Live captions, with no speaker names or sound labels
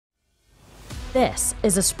This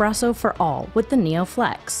is espresso for all with the Neo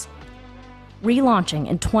Flex. Relaunching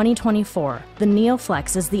in 2024, the Neo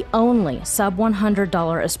Flex is the only sub-$100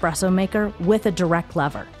 espresso maker with a direct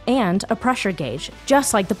lever and a pressure gauge,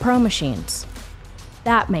 just like the Pro machines.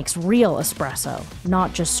 That makes real espresso,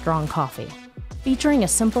 not just strong coffee. Featuring a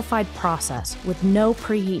simplified process with no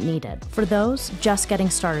preheat needed for those just getting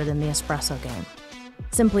started in the espresso game.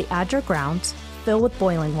 Simply add your grounds, fill with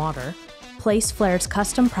boiling water, place Flair's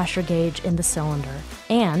custom pressure gauge in the cylinder,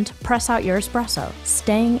 and press out your espresso,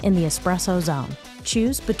 staying in the espresso zone.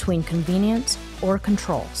 Choose between convenience or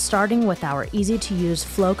control, starting with our easy-to-use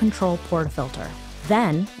flow control portafilter.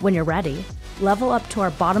 Then, when you're ready, level up to our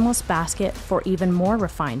bottomless basket for even more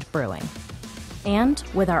refined brewing. And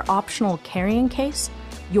with our optional carrying case,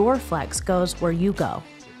 your Flex goes where you go.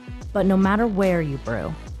 But no matter where you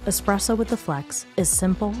brew, espresso with the Flex is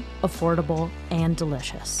simple, affordable, and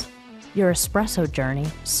delicious. Your espresso journey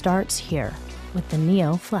starts here with the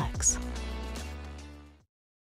Neo Flex.